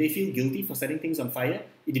think? Do they feel guilty for setting things on fire?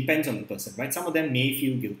 It depends on the person, right? Some of them may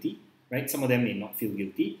feel guilty, right? Some of them may not feel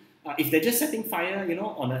guilty. If they're just setting fire,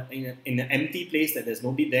 in an empty place that there's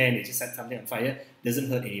nobody there and they just set something on fire, doesn't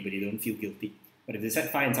hurt anybody, they don't feel guilty. But if they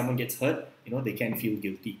set fire and someone gets hurt, they can feel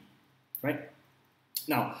guilty, right?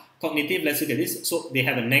 Now, cognitive, let's look at this. So they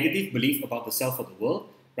have a negative belief about the self or the world,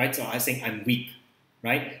 right? So I'm saying I'm weak,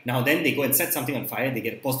 right? Now then they go and set something on fire, they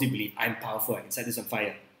get a positive belief, I'm powerful, I can set this on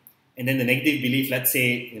fire. And then the negative belief, let's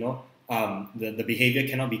say, the behavior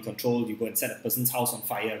cannot be controlled, you go and set a person's house on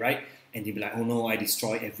fire, right? And you'll be like, oh no, I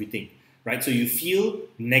destroy everything, right? So you feel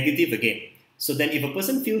negative again. So then if a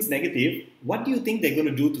person feels negative, what do you think they're going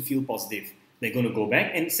to do to feel positive? They're going to go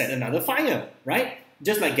back and set another fire, right?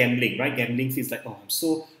 Just like gambling, right? Gambling feels like, oh,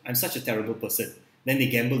 I'm such a terrible person. Then they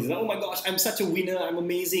gamble, they're like, oh my gosh, I'm such a winner, I'm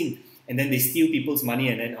amazing. And then they steal people's money,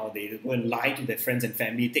 and then they go and lie to their friends and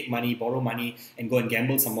family, take money, borrow money, and go and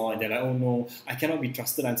gamble some more. And they're like, oh no, I cannot be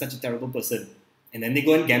trusted, I'm such a terrible person. And then they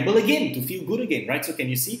go and gamble again to feel good again, right? So can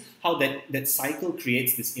you see how that cycle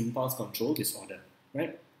creates this impulse control disorder,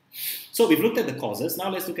 right? So we've looked at the causes. Now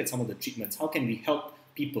let's look at some of the treatments. How can we help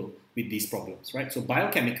people with these problems, right? So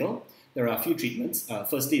biochemical, there are a few treatments.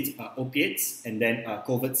 Firstly, it's opiates, and then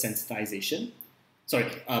covert sensitization.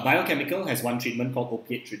 Biochemical has one treatment called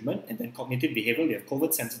opiate treatment, and then cognitive behavioral, you have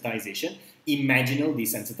covert sensitization, imaginal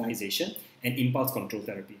desensitization, and impulse control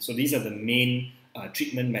therapy. So these are the main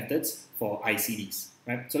treatment methods for ICDs,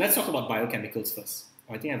 right? So let's talk about biochemicals first.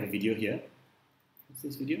 I think I have a video here. What's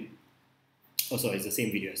this video? Oh, sorry, it's the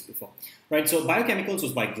same video as before, right? So biochemicals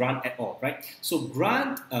was by Grant et al., right? So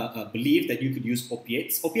Grant believed that you could use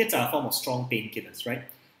opiates. Opiates are a form of strong painkillers, right?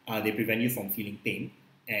 They prevent you from feeling pain,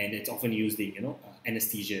 and it's often used in,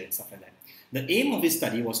 anesthesia and stuff like that. The aim of his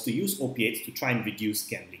study was to use opiates to try and reduce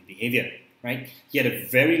gambling behavior, right? He had a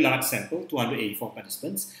very large sample, 284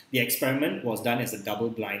 participants. The experiment was done as a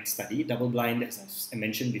double-blind study. Double-blind, as I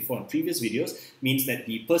mentioned before in previous videos, means that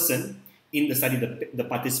the person in the study, the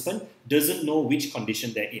participant, doesn't know which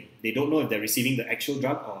condition they're in. They don't know if they're receiving the actual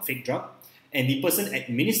drug or a fake drug. And the person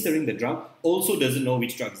administering the drug also doesn't know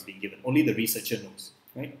which drug is being given. Only the researcher knows,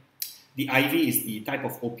 right? The IV is the type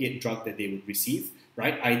of opiate drug that they would receive,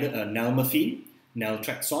 right? Either a nalmefene,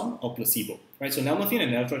 naltrexone, or placebo, right? So nalmefene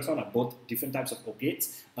and naltrexone are both different types of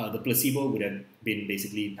opiates. The placebo would have been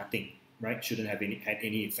basically nothing, right? Shouldn't have had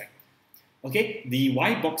any effect. Okay, the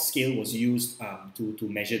Y-box scale was used to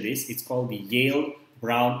measure this. It's called the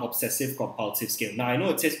Yale-Brown Obsessive Compulsive Scale. Now, I know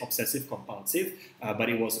it says obsessive compulsive, but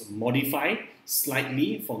it was modified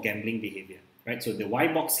slightly for gambling behavior. Right? So the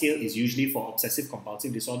Y-box scale is usually for obsessive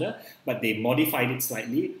compulsive disorder, but they modified it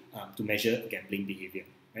slightly to measure gambling behavior.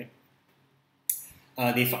 Right?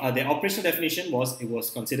 Their operational definition was it was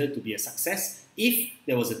considered to be a success if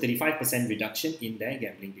there was a 35% reduction in their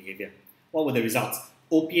gambling behavior. What were the results?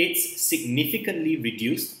 Opiates significantly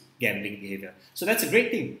reduced gambling behavior. So that's a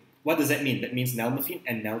great thing. What does that mean? That means nalmefene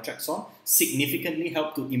and naltrexone significantly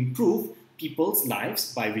help to improve people's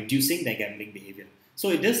lives by reducing their gambling behavior. So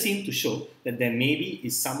it does seem to show that there maybe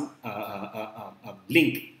is some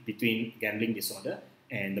link between gambling disorder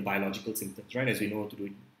and the biological symptoms, right? As we know, to do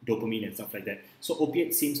dopamine and stuff like that. So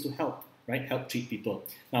opiate seems to help, right? Help treat people.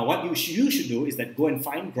 Now, what you should do is that go and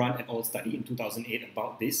find Grant et al. Study in 2008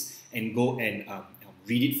 about this and go and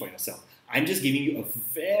read it for yourself. I'm just giving you a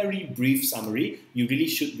very brief summary. You really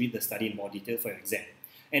should read the study in more detail for your exam.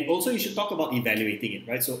 And also you should talk about evaluating it,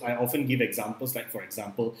 right? So I often give examples like, for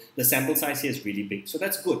example, the sample size here is really big. So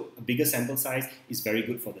that's good. A bigger sample size is very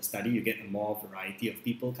good for the study. You get a more variety of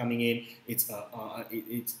people coming in. It's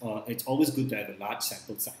always good to have a large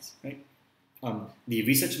sample size, right? The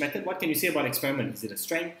research method, what can you say about experiment? Is it a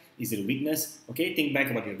strength? Is it a weakness? Okay, think back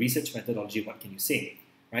about your research methodology. What can you say?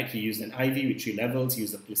 Right? He used an IV with 3 levels. He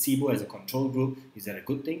used a placebo as a control group. Is that a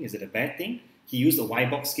good thing? Is it a bad thing? He used a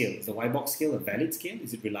Y-box scale. Is the Y-box scale a valid scale?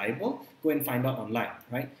 Is it reliable? Go and find out online,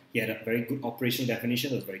 right? He had a very good operational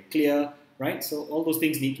definition that was very clear, right? So all those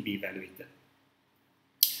things need to be evaluated.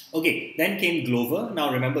 Okay, then came Glover.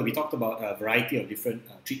 Now remember, we talked about a variety of different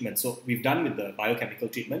treatments. So we've done with the biochemical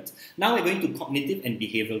treatments. Now we're going to cognitive and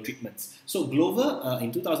behavioral treatments. So Glover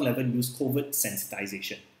in 2011 used covert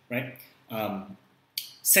sensitization, right?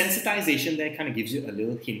 Sensitization there kind of gives you a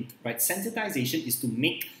little hint, right? Sensitization is to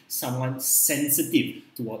make someone sensitive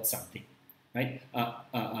towards something, right?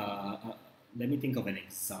 Let me think of an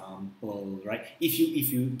example, right? If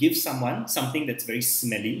you give someone something that's very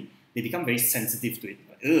smelly, they become very sensitive to it.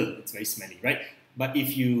 Ugh, it's very smelly, right? But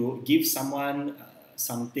if you give someone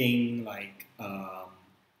something like, I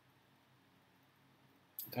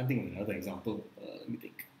can't think of another example. Let me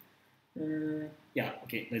think. Yeah,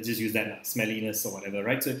 okay, let's just use that, smelliness or whatever,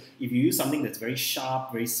 right? So if you use something that's very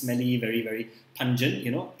sharp, very smelly, very, very pungent,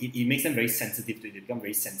 it makes them very sensitive to it. They become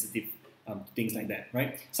very sensitive to things like that,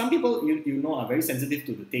 right? Some people, you know, are very sensitive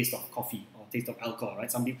to the taste of coffee or taste of alcohol,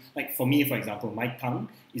 right? Some people, like for me, for example, my tongue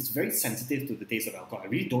is very sensitive to the taste of alcohol. I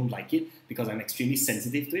really don't like it because I'm extremely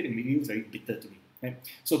sensitive to it and it feels very bitter to me. Right?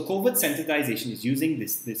 So covert sensitization is using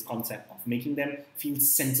this concept of making them feel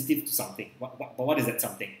sensitive to something. What is that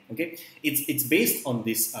something? Okay, it's based on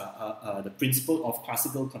this the principle of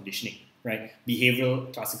classical conditioning, right?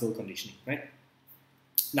 Behavioral classical conditioning, right?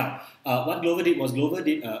 Now, what Glover did was Glover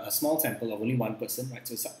did a small sample of only one person, right?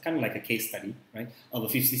 So it's kind of like a case study, right? Of a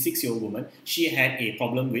 56-year-old woman. She had a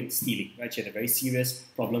problem with stealing, right? She had a very serious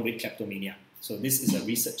problem with kleptomania. So this is a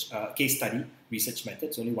research case study research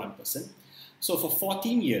methods, only one person. So for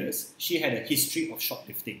 14 years, she had a history of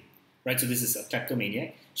shoplifting, right? So this is a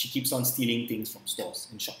kleptomaniac. She keeps on stealing things from stores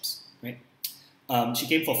and shops, right? She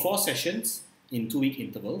came for 4 sessions in 2-week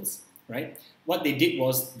intervals, right? What they did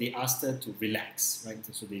was they asked her to relax, right?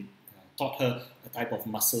 So they taught her a type of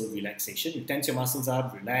muscle relaxation. You tense your muscles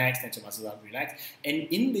up, relax, tense your muscles up, relax. And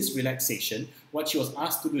in this relaxation, what she was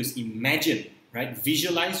asked to do is imagine, right?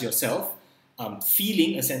 Visualize yourself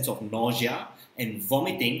feeling a sense of nausea and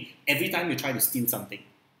vomiting every time you try to steal something,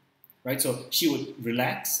 right? So she would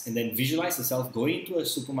relax and then visualize herself going into a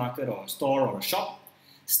supermarket or a store or a shop,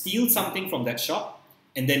 steal something from that shop,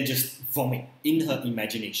 and then just vomit in her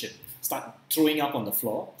imagination, start throwing up on the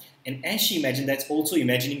floor. And as she imagined, that's also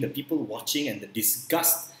imagining the people watching and the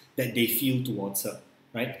disgust that they feel towards her,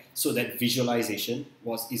 right? So that visualization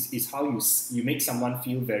is how you make someone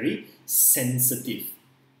feel very sensitive.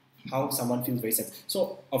 How someone feels very sensitive.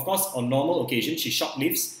 So, of course, on normal occasions, she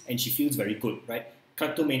shoplifts and she feels very good, right?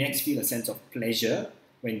 Kleptomaniacs feel a sense of pleasure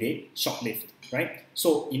when they shoplift, right?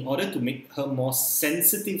 So, in order to make her more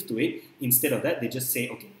sensitive to it, instead of that, they just say,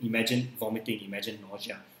 okay, imagine vomiting, imagine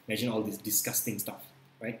nausea, imagine all this disgusting stuff,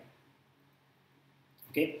 right?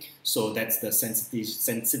 Okay, so that's the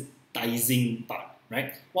sensitizing part,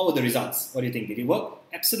 right? What were the results? What do you think? Did it work?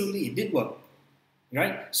 Absolutely, it did work.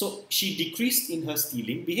 Right? So she decreased in her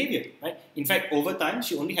stealing behavior, right? In fact, over time,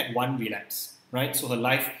 she only had 1 relapse, right? So her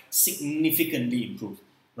life significantly improved,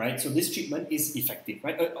 right? So this treatment is effective,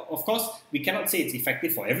 right? Of course, we cannot say it's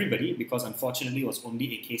effective for everybody because unfortunately it was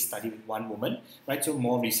only a case study with 1 woman, right? So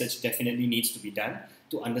more research definitely needs to be done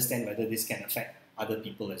to understand whether this can affect other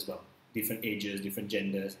people as well, different ages, different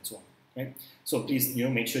genders, and so on, right? So please,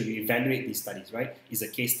 make sure you evaluate these studies, right? Is a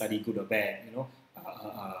case study good or bad,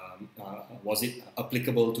 was it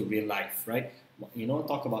applicable to real life, right?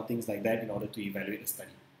 Talk about things like that in order to evaluate the study.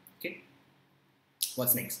 Okay,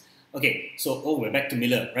 what's next? Okay, so we're back to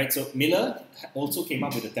Miller, right? So Miller also came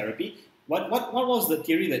up with a therapy. What was the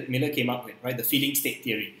theory that Miller came up with, right? The feeling state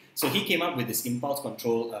theory. So he came up with this impulse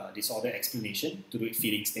control disorder explanation to do with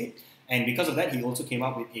feeling state, and because of that, he also came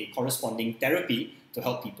up with a corresponding therapy to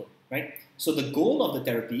help people, right? So the goal of the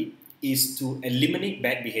therapy is to eliminate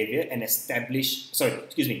bad behavior and establish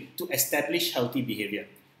healthy behavior.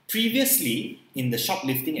 Previously, in the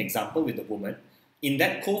shoplifting example with the woman, in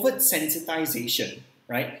that covert sensitization,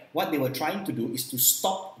 right, what they were trying to do is to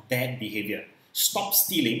stop bad behavior, stop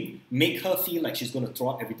stealing, make her feel like she's going to throw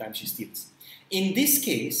up every time she steals. In this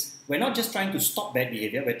case, we're not just trying to stop bad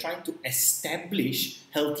behavior, we're trying to establish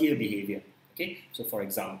healthier behavior. Okay, so for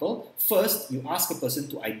example, first you ask a person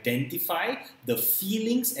to identify the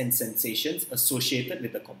feelings and sensations associated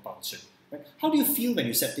with the compulsion. Right? How do you feel when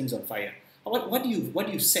you set things on fire? What do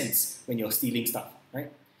you sense when you're stealing stuff?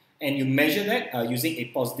 Right? And you measure that using a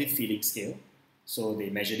positive feeling scale. So they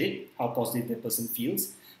measured it, how positive the person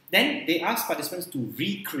feels. Then they ask participants to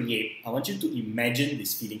recreate. I want you to imagine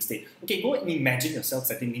this feeling state. Okay, go and imagine yourself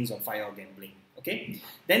setting things on fire or gambling. Okay.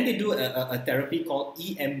 Then they do a therapy called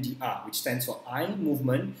EMDR, which stands for Eye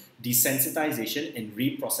Movement Desensitization and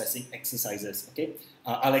Reprocessing Exercises. Okay,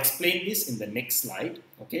 I'll explain this in the next slide.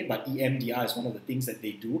 Okay, but EMDR is one of the things that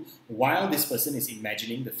they do while this person is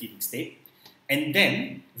imagining the feeling state, and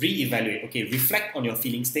then re-evaluate. Okay, reflect on your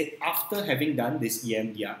feeling state after having done this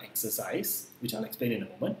EMDR exercise, which I'll explain in a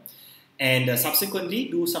moment, and subsequently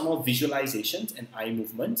do some more visualizations and eye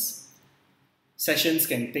movements. Sessions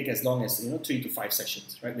can take as long as 3 to 5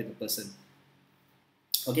 sessions, right, with the person.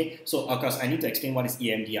 Okay, so of course I need to explain what is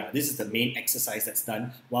EMDR. This is the main exercise that's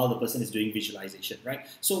done while the person is doing visualization, right?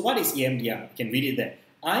 So what is EMDR? You can read it there.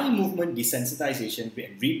 Eye movement desensitization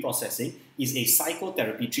and reprocessing is a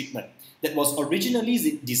psychotherapy treatment that was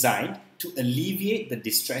originally designed to alleviate the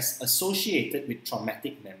distress associated with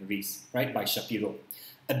traumatic memories, right, by Shapiro.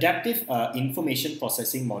 Adaptive information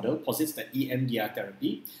processing model posits that EMDR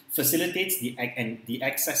therapy facilitates the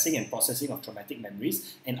accessing and processing of traumatic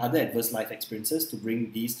memories and other adverse life experiences to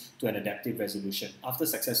bring these to an adaptive resolution. After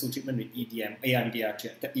successful treatment with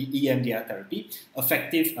EMDR therapy,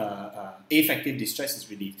 affective distress is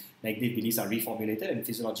relieved, negative beliefs are reformulated, and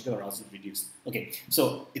physiological arousal is reduced. Okay,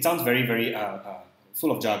 so it sounds very, very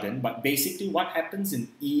full of jargon, but basically what happens in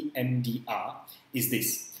EMDR is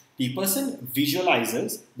this. The person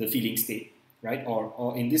visualizes the feeling state, right?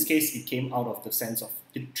 Or in this case, it came out of the sense of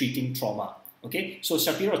treating trauma. Okay, so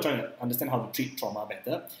Shapiro was trying to understand how to treat trauma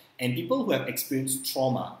better. And people who have experienced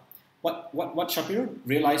trauma, what Shapiro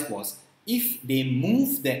realized was if they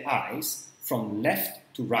move their eyes from left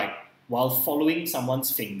to right while following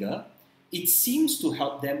someone's finger, it seems to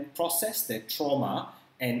help them process their trauma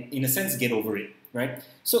and, in a sense, get over it. right?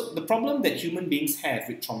 So the problem that human beings have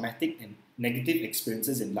with traumatic and negative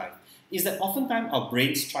experiences in life is that oftentimes our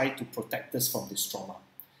brains try to protect us from this trauma.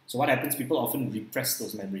 So what happens, people often repress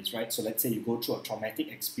those memories, right? So let's say you go through a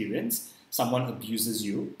traumatic experience, someone abuses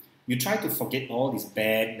you, you try to forget all these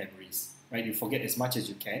bad memories, right? You forget as much as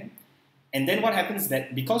you can. And then what happens is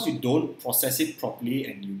that because you don't process it properly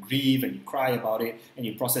and you grieve and you cry about it and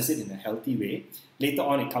you process it in a healthy way, later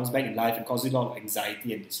on it comes back in life and causes you a lot of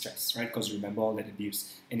anxiety and distress, right? Because you remember all that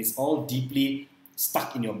abuse. And it's all deeply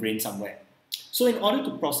stuck in your brain somewhere. So in order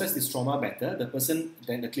to process this trauma better, the person,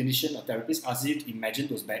 then the clinician or therapist asks you to imagine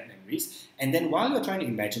those bad memories. And then while you're trying to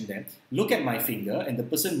imagine them, look at my finger, and the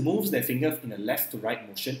person moves their finger in a left to right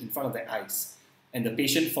motion in front of their eyes. And the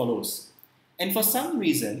patient follows. And for some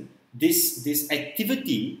reason, this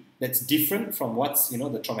activity that's different from what's,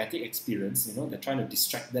 the traumatic experience, they're trying to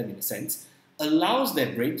distract them in a sense, allows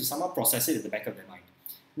their brain to somehow process it at the back of their mind.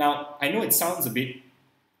 Now, I know it sounds a bit,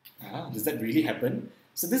 does that really happen?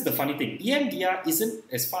 So this is the funny thing. EMDR isn't,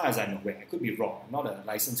 as far as I'm aware, I could be wrong, I'm not a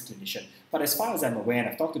licensed clinician, but as far as I'm aware, and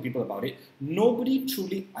I've talked to people about it, nobody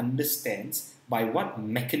truly understands by what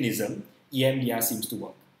mechanism EMDR seems to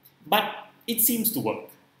work. But it seems to work,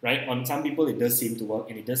 right? On some people, it does seem to work,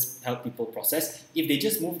 and it does help people process. If they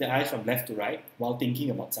just move their eyes from left to right while thinking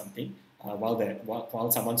about something,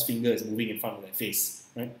 while someone's finger is moving in front of their face,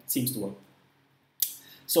 right? It seems to work.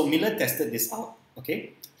 So Miller tested this out,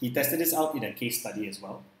 okay? He tested this out in a case study as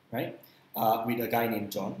well, right? With a guy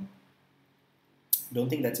named John. Don't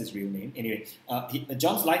think that's his real name. Anyway,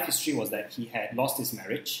 John's life history was that he had lost his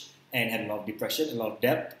marriage and had a lot of depression, a lot of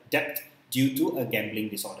debt due to a gambling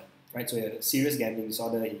disorder, right? So he had a serious gambling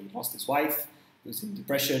disorder. He lost his wife. He was in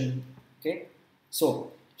depression, okay?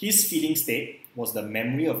 So his feeling state was the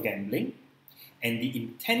memory of gambling and the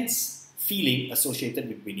intense feeling associated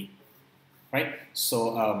with winning, right?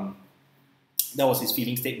 So that was his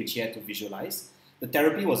feeling state, which he had to visualize. The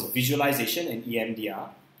therapy was visualization and EMDR.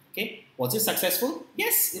 Okay, was it successful?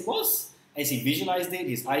 Yes, it was. As he visualized it,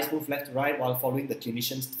 his eyes moved left to right while following the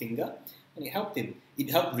clinician's finger, and it helped him. It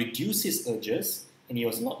helped reduce his urges, and he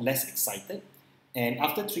was a lot less excited. And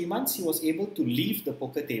after 3 months, he was able to leave the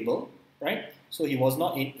poker table, right? So he was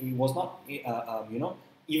not,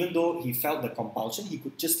 even though he felt the compulsion, he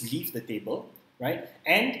could just leave the table, right?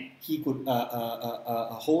 And he could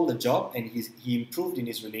hold a job, and he improved in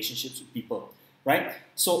his relationships with people, right?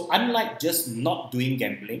 So unlike just not doing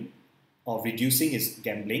gambling or reducing his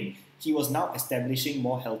gambling, he was now establishing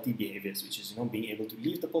more healthy behaviors, which is being able to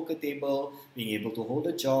leave the poker table, being able to hold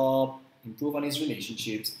a job, improve on his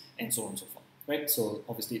relationships, and so on and so forth, right? So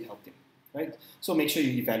obviously it helped him, right? So make sure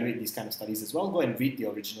you evaluate these kind of studies as well. Go and read the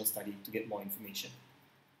original study to get more information.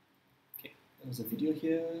 Okay, there's a video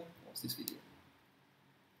here. What's this video?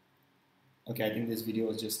 Okay, I think this video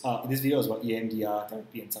was just, this video is about EMDR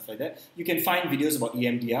therapy and stuff like that. You can find videos about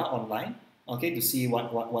EMDR online, okay, to see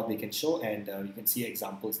what they can show, and you can see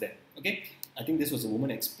examples there, okay? I think this was a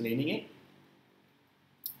woman explaining it.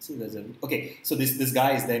 See, okay, so this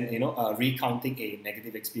guy is then, recounting a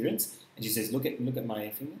negative experience, and she says, look at my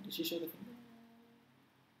finger. Did she show the finger?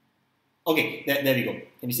 Okay, there we go.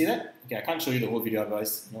 Can you see that? Okay, I can't show you the whole video,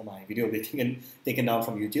 otherwise my video will be taken down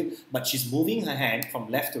from YouTube. But she's moving her hand from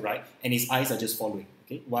left to right, and his eyes are just following,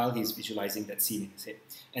 okay, while he's visualizing that scene in his head.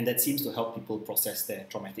 And that seems to help people process their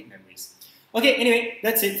traumatic memories. Okay, anyway,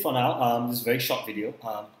 that's it for now. This is a very short video.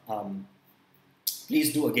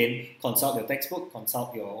 Please do again consult your textbook,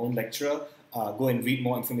 consult your own lecturer, go and read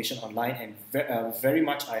more information online, and very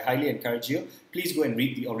much I highly encourage you, please go and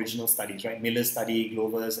read the original studies, right? Miller's study,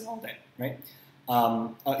 Glover's, and all that, right?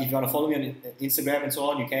 If you want to follow me on Instagram and so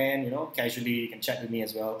on, you can, casually, you can chat with me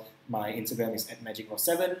as well. My Instagram is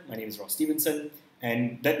 @magicross7. My name is Ross Stevenson,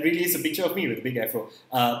 and that really is a picture of me with a big afro.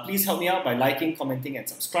 Please help me out by liking, commenting, and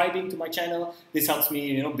subscribing to my channel. This helps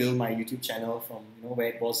me, build my YouTube channel from, where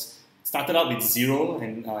it was. Started out with 0,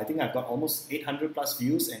 and I think I've got almost 800 plus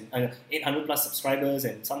views and 800 plus subscribers,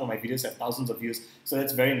 and some of my videos have thousands of views. So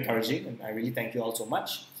that's very encouraging, and I really thank you all so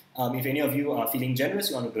much. If any of you are feeling generous,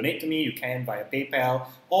 you want to donate to me, you can via PayPal,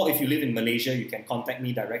 or if you live in Malaysia, you can contact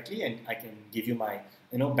me directly, and I can give you my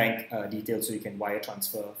bank details so you can wire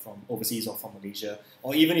transfer from overseas or from Malaysia.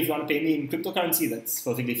 Or even if you want to pay me in cryptocurrency, that's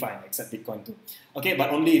perfectly fine, except Bitcoin too. Okay, but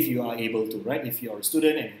only if you are able to, right? If you're a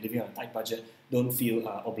student and you're living on a tight budget, don't feel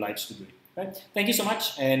obliged to do it, right? Thank you so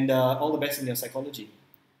much, and all the best in your psychology.